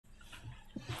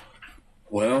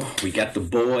Well, we got The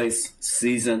Boys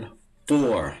Season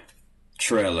 4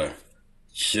 trailer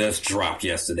just dropped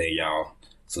yesterday, y'all.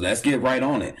 So let's get right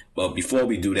on it. But before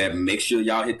we do that, make sure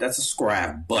y'all hit that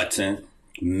subscribe button.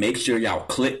 Make sure y'all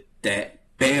click that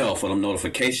bell for them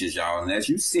notifications, y'all. And as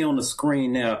you see on the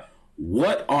screen now,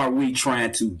 what are we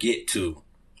trying to get to,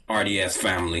 R.D.S.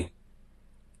 family?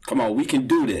 Come on, we can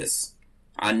do this.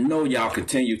 I know y'all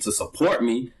continue to support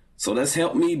me, so let's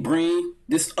help me bring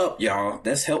this up, y'all.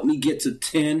 Let's help me get to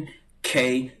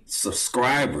 10K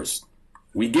subscribers.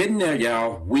 We getting there,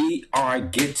 y'all. We are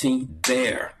getting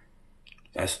there.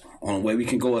 That's the only way we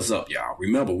can go is up, y'all.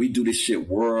 Remember, we do this shit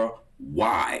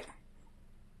worldwide.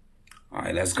 All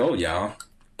right, let's go, y'all.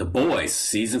 The Boys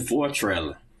Season 4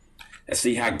 trailer. Let's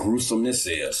see how gruesome this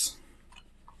is.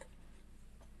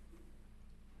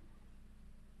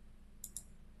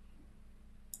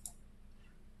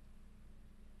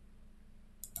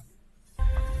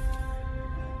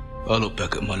 I look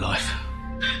back at my life,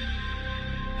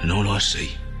 and all I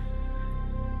see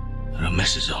are the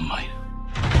messes I made.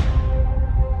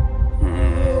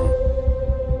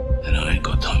 And I ain't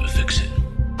got time to fix it.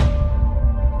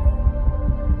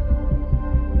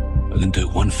 I can do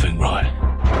one thing right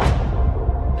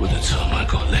with the time I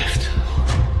got left.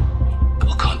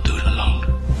 I can't do it alone.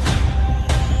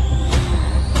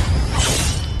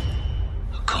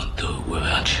 I can't do it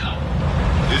without you.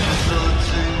 If you thought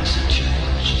things had changed.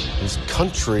 This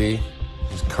country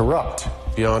is corrupt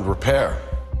beyond repair,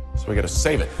 so we gotta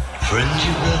save it. Friends,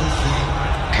 you better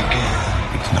think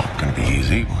again. It's not gonna be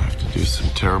easy. We'll have to do some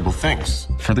terrible things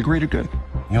for the greater good.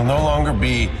 You'll no longer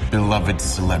be beloved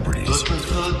celebrities. But the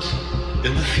thought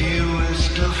in the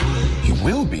fewest of ways. You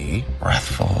will be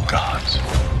wrathful gods.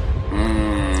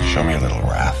 Show me a little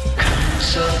wrath.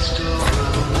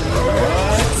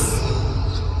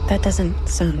 That doesn't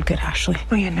sound good, Ashley.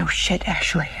 Oh, yeah, no shit,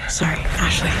 Ashley. Sorry,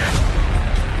 Ashley.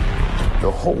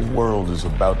 The whole world is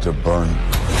about to burn.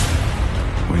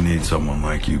 We need someone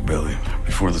like you, Billy,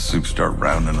 before the soups start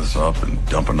rounding us up and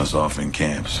dumping us off in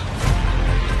camps.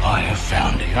 I have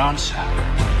found the answer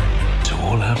to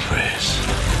all our prayers.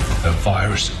 A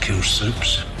virus that kills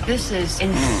soups. This is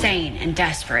insane and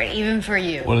desperate, even for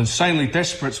you. Well, insanely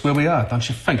desperate's where we are, don't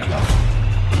you think, love?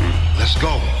 Let's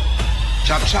go.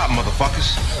 Chop chop,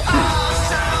 motherfuckers.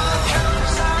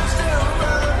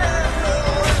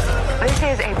 This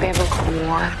is a biblical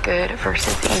war, good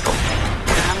versus evil.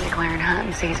 I'm declaring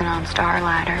hunting season on Star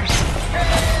Ladders.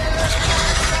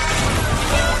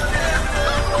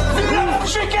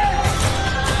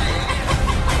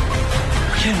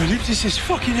 I can't believe this is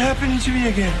fucking happening to me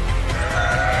again.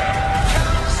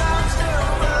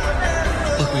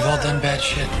 Look, we've all done bad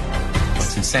shit.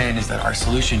 What's insane is that our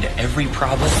solution to every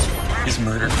problem is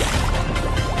murder.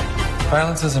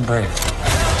 Violence isn't brave.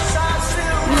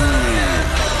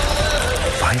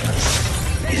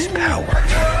 Violence is power.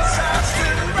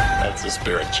 That's the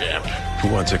spirit, champ. Who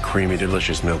wants a creamy,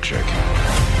 delicious milkshake?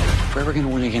 If we're ever gonna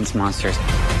win against monsters,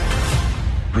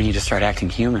 we need to start acting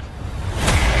human.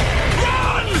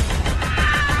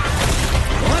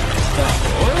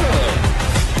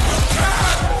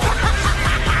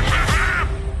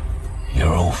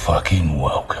 You're all fucking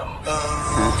welcome.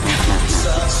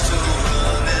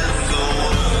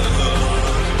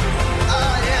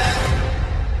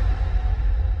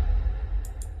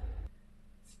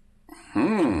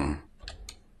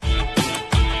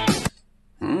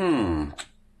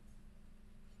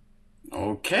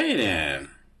 Okay then.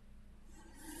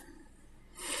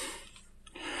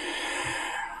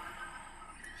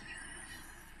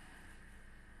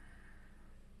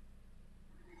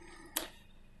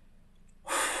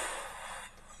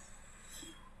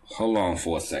 Hold on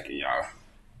for a second, y'all.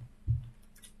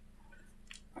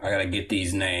 I gotta get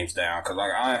these names down because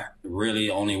I really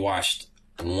only watched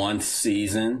one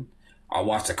season. I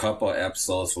watched a couple of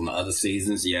episodes from the other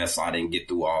seasons. Yes, I didn't get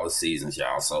through all the seasons,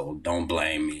 y'all, so don't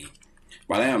blame me.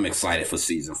 But I am excited for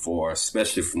season 4,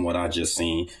 especially from what I just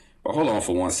seen. But hold on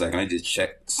for 1 second. I need to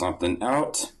check something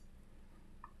out.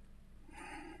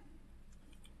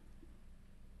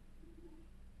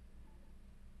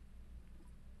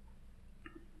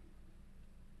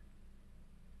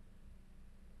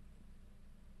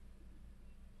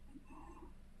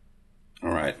 All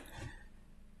right.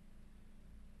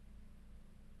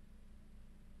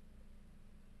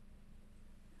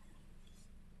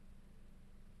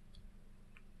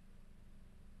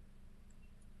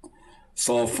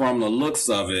 So from the looks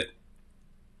of it,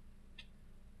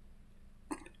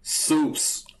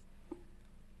 soups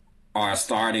are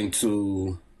starting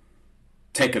to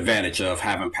take advantage of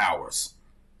having powers.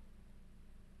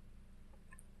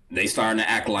 They starting to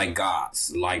act like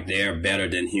gods, like they're better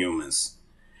than humans.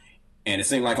 And it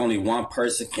seems like only one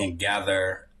person can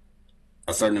gather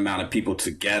a certain amount of people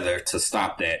together to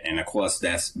stop that. And of course,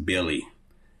 that's Billy.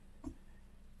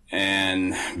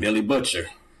 And Billy Butcher.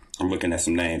 I'm looking at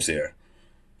some names here.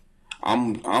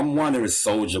 I'm wondering if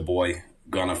Soulja Boy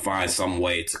gonna find some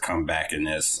way to come back in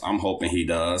this. I'm hoping he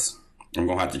does. I'm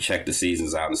gonna have to check the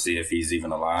seasons out and see if he's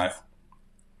even alive.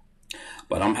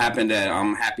 But I'm happy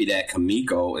that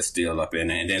Kamiko is still up in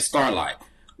it. And then Starlight.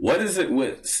 What is it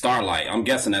with Starlight? I'm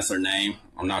guessing that's her name.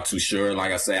 I'm not too sure.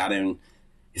 Like I say,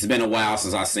 it's been a while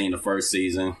since I've seen the first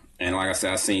season. And like I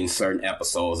said, I've seen certain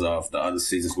episodes of the other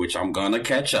seasons, which I'm gonna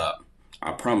catch up.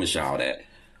 I promise y'all that.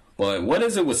 But what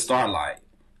is it with Starlight?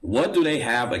 What do they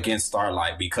have against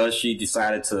Starlight? Because she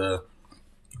decided to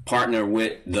partner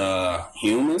with the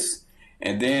humans.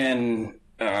 And then,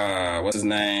 what's his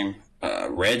name?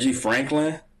 Reggie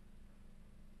Franklin?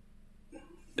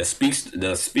 The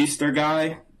speedster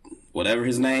guy? Whatever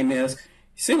his name is. It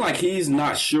seems like he's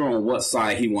not sure on what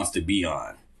side he wants to be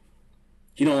on.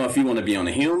 He don't know if he want to be on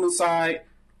the human side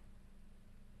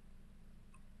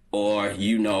or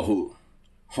who,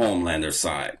 Homelander's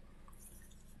side.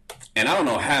 And I don't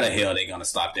know how the hell they're going to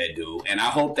stop that dude. And I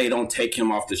hope they don't take him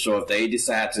off the show. If they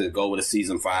decide to go with a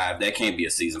season 5, that can't be a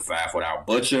season 5 without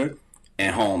Butcher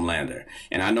and Homelander.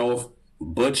 And I know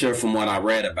Butcher, from what I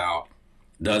read about,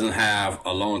 doesn't have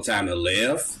a long time to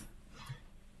live.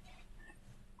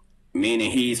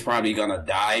 Meaning he's probably going to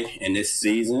die in this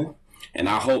season. And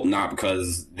I hope not,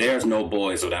 because there's no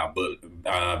boys without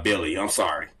Billy. I'm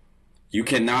sorry. You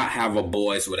cannot have a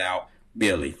boys without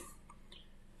Billy.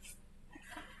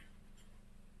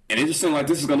 And it just seems like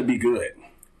this is going to be good.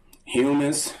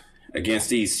 Humans against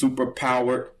these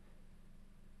super-powered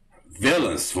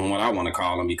villains, from what I want to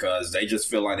call them, because they just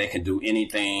feel like they can do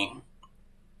anything,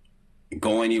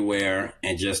 go anywhere,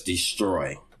 and just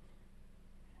destroy.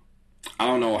 I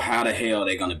don't know how the hell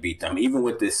they're going to beat them. Even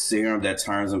with this serum that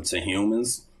turns them to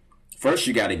humans, first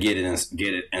you got to get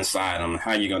it inside them.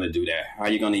 How you going to do that? How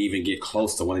you going to even get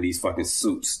close to one of these fucking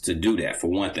suits to do that, for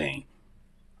one thing?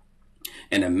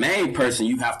 And the main person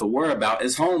you have to worry about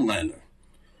is Homelander.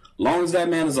 Long as that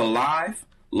man is alive,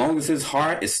 long as his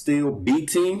heart is still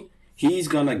beating, he's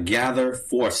going to gather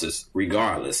forces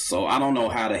regardless. So I don't know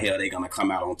how the hell they're going to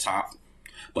come out on top.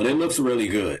 But it looks really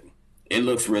good. It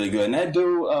looks really good. And that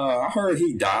dude, I heard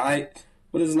he died.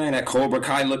 What is his name? That Cobra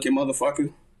Kai looking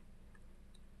motherfucker?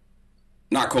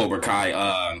 Not Cobra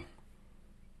Kai.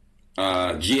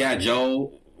 G.I.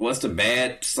 Joe. What's the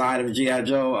bad side of G.I.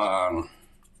 Joe?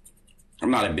 I'm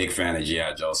not a big fan of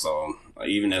G.I. Joe, so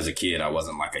even as a kid, I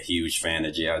wasn't like a huge fan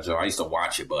of G.I. Joe. I used to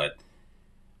watch it, but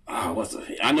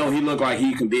I know he looked like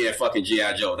he can be a fucking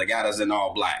G.I. Joe. The guy that's in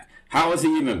all black. How is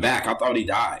he even back? I thought he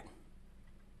died.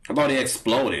 I thought he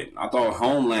exploded. I thought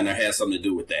Homelander had something to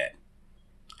do with that.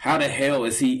 How the hell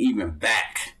is he even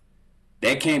back?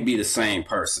 That can't be the same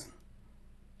person.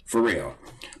 For real.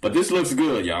 But this looks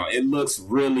good, y'all. It looks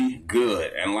really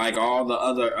good. And like all the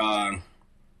other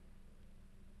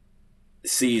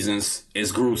seasons,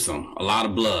 it's gruesome. A lot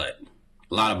of blood.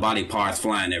 A lot of body parts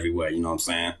flying everywhere, you know what I'm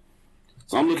saying?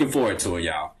 So I'm looking forward to it,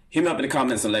 y'all. Hit me up in the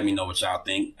comments and let me know what y'all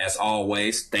think. As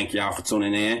always, thank y'all for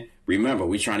tuning in. Remember,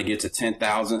 we're trying to get to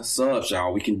 10,000 subs,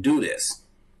 y'all. We can do this.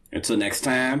 Until next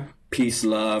time, peace,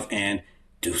 love, and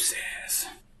deuces.